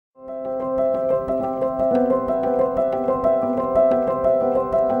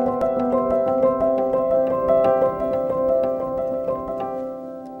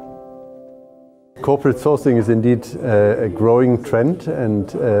Corporate sourcing is indeed a growing trend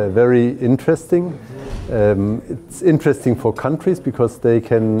and very interesting. It's interesting for countries because they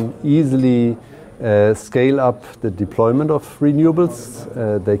can easily scale up the deployment of renewables.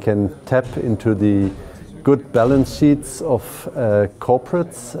 They can tap into the good balance sheets of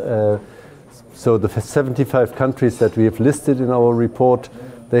corporates. So the 75 countries that we have listed in our report,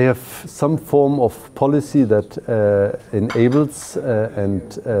 they have some form of policy that enables and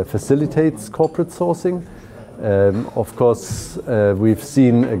facilitates corporate sourcing. Of course, we've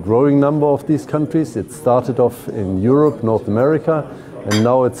seen a growing number of these countries. It started off in Europe, North America, and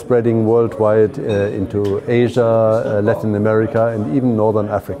now it's spreading worldwide into Asia, Latin America, and even Northern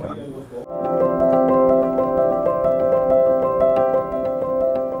Africa.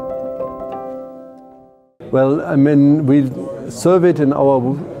 Well, I mean, we surveyed in our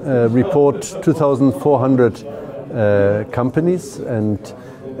report 2,400 companies, and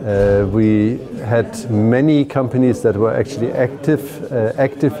we had many companies that were actually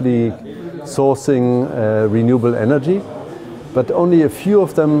actively sourcing renewable energy, but only a few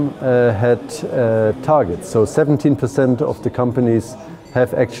of them had targets. So 17% of the companies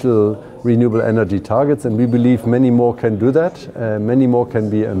have actual renewable energy targets, and we believe many more can do that. Many more can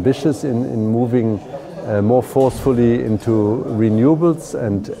be ambitious in moving more forcefully into renewables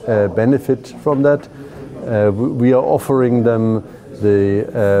and benefit from that. We are offering them the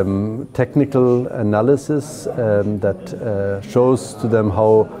technical analysis that shows to them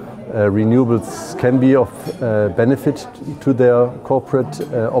how renewables can be of benefit to their corporate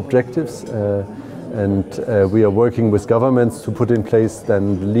objectives. And we are working with governments to put in place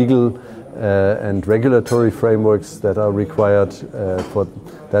then legal and regulatory frameworks that are required for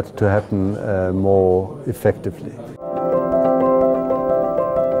that to happen more effectively.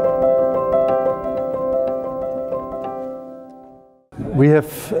 We have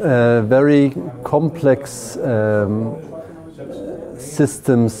very complex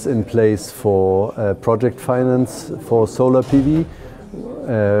systems in place for project finance for solar PV,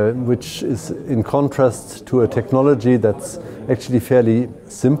 which is in contrast to a technology that's actually fairly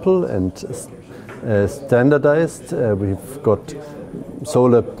simple and standardized. We've got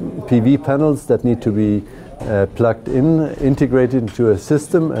solar PV panels that need to be plugged in, integrated into a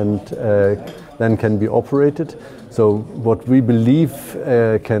system, and then can be operated. So what we believe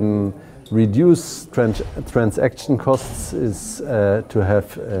can reduce transaction costs is to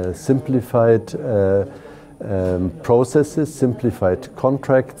have simplified processes, simplified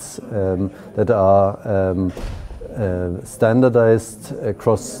contracts that are standardized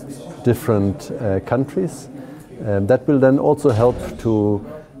across different countries. That will then also help to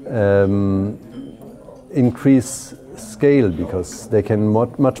increase scale, because they can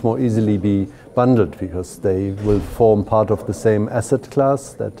much more easily be bundled, because they will form part of the same asset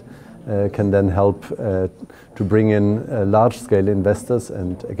class that can then help to bring in large-scale investors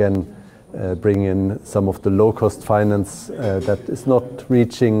and again bring in some of the low-cost finance that is not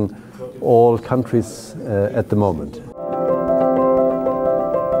reaching all countries at the moment.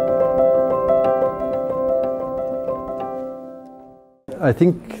 I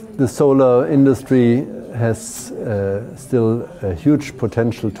think the solar industry has still a huge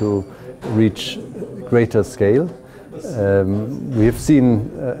potential to reach greater scale. We have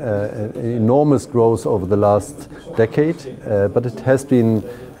seen enormous growth over the last decade, but it has been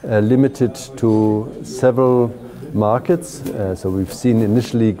limited to several markets. So we've seen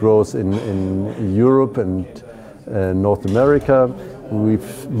initially growth in Europe and North America.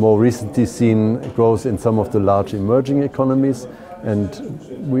 We've more recently seen growth in some of the large emerging economies, and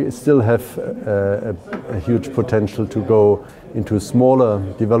we still have a huge potential to go into smaller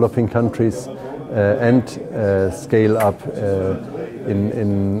developing countries and scale up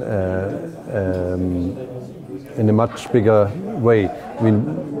in a much bigger way. I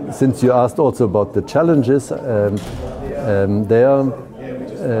mean, since you asked also about the challenges, there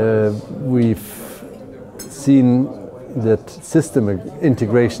we've seen that system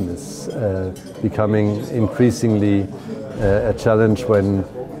integration is becoming increasingly a challenge when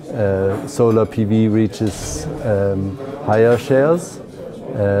solar PV reaches higher shares,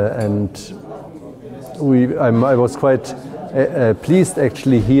 and I was quite pleased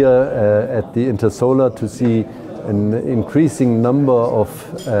actually here at the Intersolar to see an increasing number of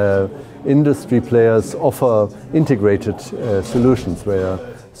industry players offer integrated solutions where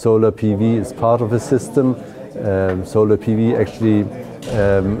solar PV is part of a system. Solar PV actually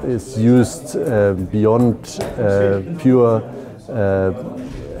is used beyond pure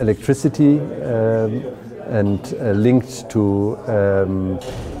electricity and linked to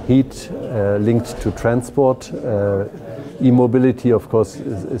heat, linked to transport. E-mobility, of course,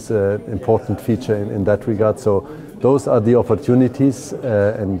 is an important feature in that regard. So those are the opportunities,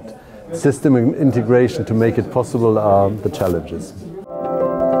 and system integration to make it possible are the challenges.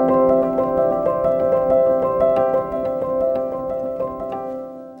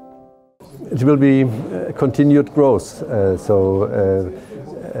 It will be continued growth.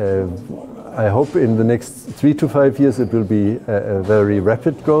 I hope in the next 3 to 5 years it will be a very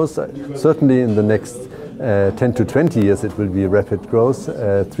rapid growth. Certainly in the next 10 to 20 years it will be rapid growth.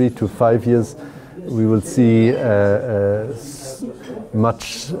 3 to 5 years we will see a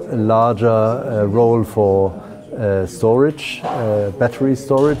much larger role for storage, battery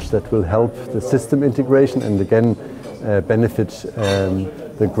storage, that will help the system integration and again benefit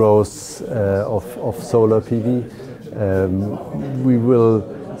the growth of solar PV. We will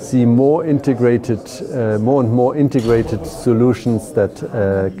see more and more integrated solutions that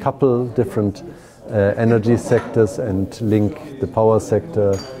couple different energy sectors and link the power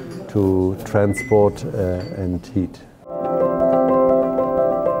sector to transport and heat.